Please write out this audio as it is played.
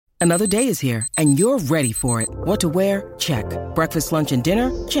Another day is here, and you're ready for it. What to wear? Check. Breakfast, lunch, and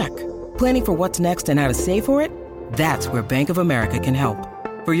dinner? Check. Planning for what's next and how to save for it? That's where Bank of America can help.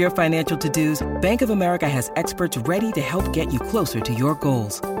 For your financial to-dos, Bank of America has experts ready to help get you closer to your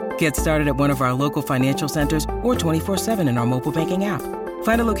goals. Get started at one of our local financial centers or 24/7 in our mobile banking app.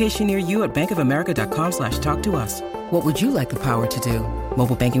 Find a location near you at bankofamerica.com/talktous. What would you like the power to do?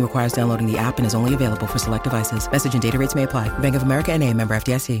 Mobile banking requires downloading the app and is only available for select devices. Message and data rates may apply. Bank of America N.A., member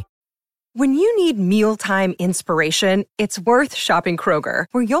FDIC. When you need mealtime inspiration, it's worth shopping Kroger,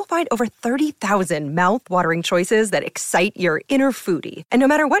 where you'll find over 30,000 mouth-watering choices that excite your inner foodie. And no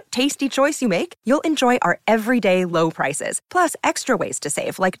matter what tasty choice you make, you'll enjoy our everyday low prices, plus extra ways to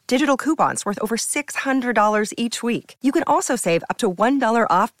save, like digital coupons worth over $600 each week. You can also save up to $1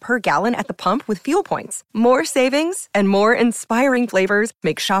 off per gallon at the pump with fuel points. More savings and more inspiring flavors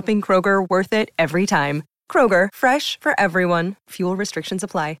make shopping Kroger worth it every time. Kroger, fresh for everyone. Fuel restrictions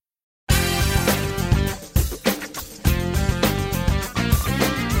apply.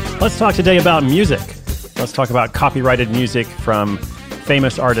 Let's talk today about music. Let's talk about copyrighted music from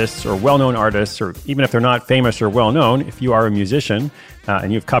famous artists or well-known artists, or even if they're not famous or well-known, if you are a musician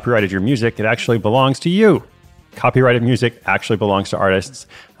and you've copyrighted your music, it actually belongs to you. Copyrighted music actually belongs to artists.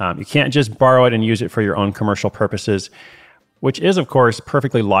 You can't just borrow it and use it for your own commercial purposes, which is, of course,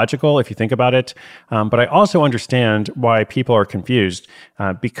 perfectly logical if you think about it. But I also understand why people are confused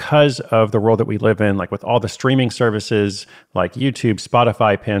because of the world that we live in, like with all the streaming services like YouTube,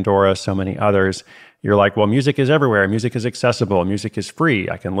 Spotify, Pandora, so many others. You're like, well, music is everywhere. Music is accessible. Music is free.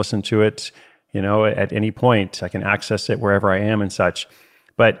 I can listen to it, at any point. I can access it wherever I am and such.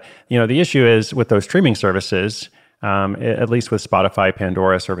 But, the issue is with those streaming services, at least with Spotify,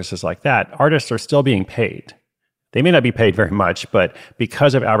 Pandora, services like that, artists are still being paid. They may not be paid very much, but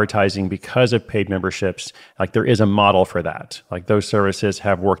because of advertising, because of paid memberships, like there is a model for that. Like those services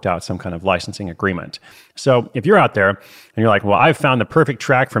have worked out some kind of licensing agreement. So if you're out there and you're like, well, I've found the perfect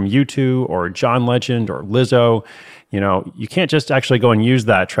track from U2 or John Legend or Lizzo, you can't just actually go and use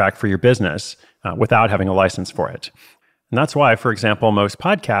that track for your business without having a license for it. And that's why, for example, most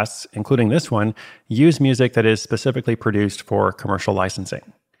podcasts, including this one, use music that is specifically produced for commercial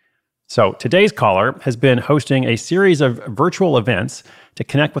licensing. So today's caller has been hosting a series of virtual events to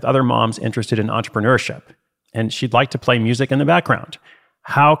connect with other moms interested in entrepreneurship. And she'd like to play music in the background.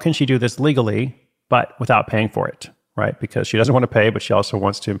 How can she do this legally, but without paying for it, right? Because she doesn't want to pay, but she also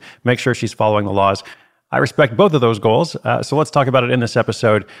wants to make sure she's following the laws. I respect both of those goals. So let's talk about it in this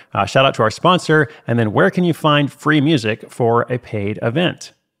episode. Shout out to our sponsor. And then where can you find free music for a paid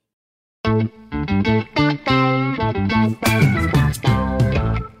event?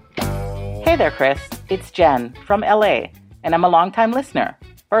 Hey there, Chris. It's Jen from LA, and I'm a longtime listener,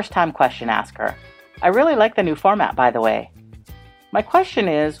 first-time question asker. I really like the new format, by the way. My question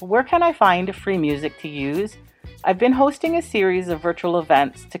is, where can I find free music to use? I've been hosting a series of virtual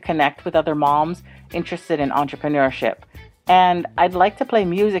events to connect with other moms interested in entrepreneurship, and I'd like to play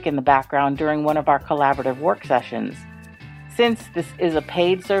music in the background during one of our collaborative work sessions. Since this is a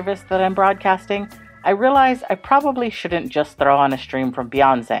paid service that I'm broadcasting, I realize I probably shouldn't just throw on a stream from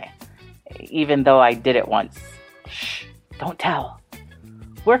Beyonce. Even though I did it once. Shh, don't tell.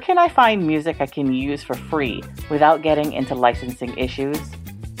 Where can I find music I can use for free without getting into licensing issues?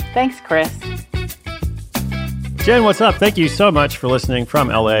 Thanks, Chris. Jen, what's up? Thank you so much for listening from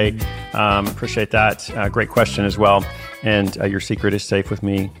LA. Appreciate that. Great question as well. And your secret is safe with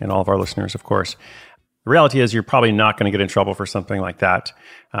me and all of our listeners, of course. The reality is you're probably not going to get in trouble for something like that,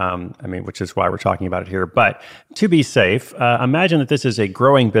 which is why we're talking about it here. But to be safe, imagine that this is a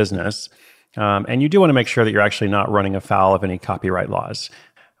growing business, and you do want to make sure that you're actually not running afoul of any copyright laws,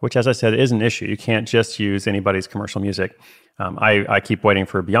 which, as I said, is an issue. You can't just use anybody's commercial music. I keep waiting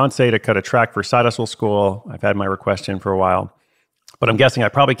for Beyonce to cut a track for Side Hustle School. I've had my request in for a while. But I'm guessing I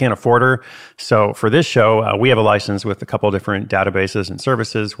probably can't afford her. So for this show, we have a license with a couple of different databases and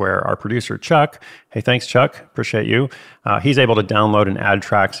services where our producer, Chuck, hey, thanks, Chuck, appreciate you. He's able to download and add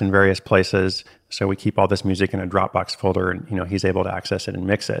tracks in various places. So we keep all this music in a Dropbox folder and, he's able to access it and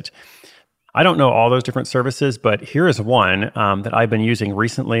mix it. I don't know all those different services, but here is one that I've been using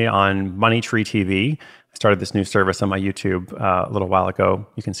recently on MoneyTree TV. I started this new service on my YouTube a little while ago.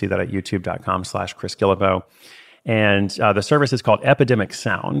 You can see that at youtube.com/Chris Guillebeau. And the service is called Epidemic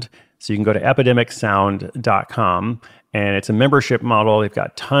Sound. So you can go to epidemicsound.com, and it's a membership model. They've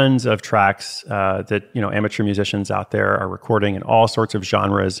got tons of tracks that amateur musicians out there are recording in all sorts of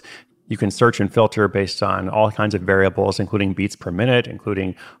genres. You can search and filter based on all kinds of variables, including beats per minute,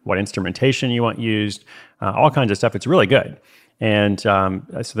 including what instrumentation you want used, all kinds of stuff. It's really good. And so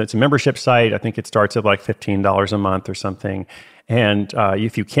that's a membership site. I think it starts at like $15 a month or something. And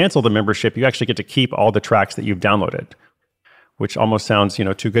if you cancel the membership, you actually get to keep all the tracks that you've downloaded, which almost sounds,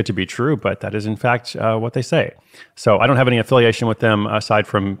 too good to be true, but that is in fact what they say. So I don't have any affiliation with them aside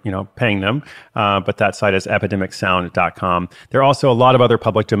from, paying them, but that site is epidemicsound.com. There are also a lot of other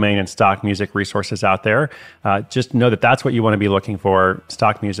public domain and stock music resources out there. Just know that that's what you want to be looking for,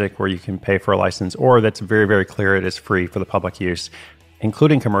 stock music where you can pay for a license, or that's very, very clear it is free for the public use,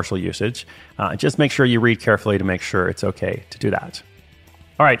 including commercial usage. Just make sure you read carefully to make sure it's okay to do that.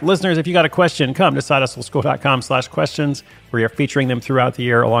 All right, listeners, if you got a question, come to sidehustleschool.com/questions. We are featuring them throughout the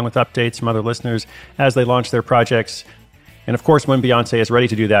year, along with updates from other listeners as they launch their projects. And of course, when Beyonce is ready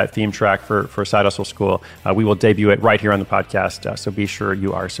to do that theme track for Side Hustle School, we will debut it right here on the podcast. So be sure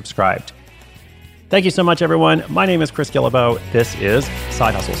you are subscribed. Thank you so much, everyone. My name is Chris Guillebeau. This is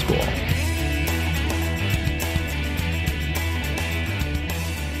Side Hustle School.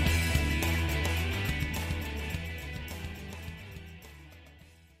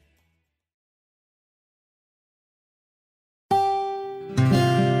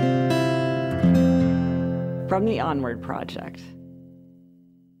 From the Onward Project.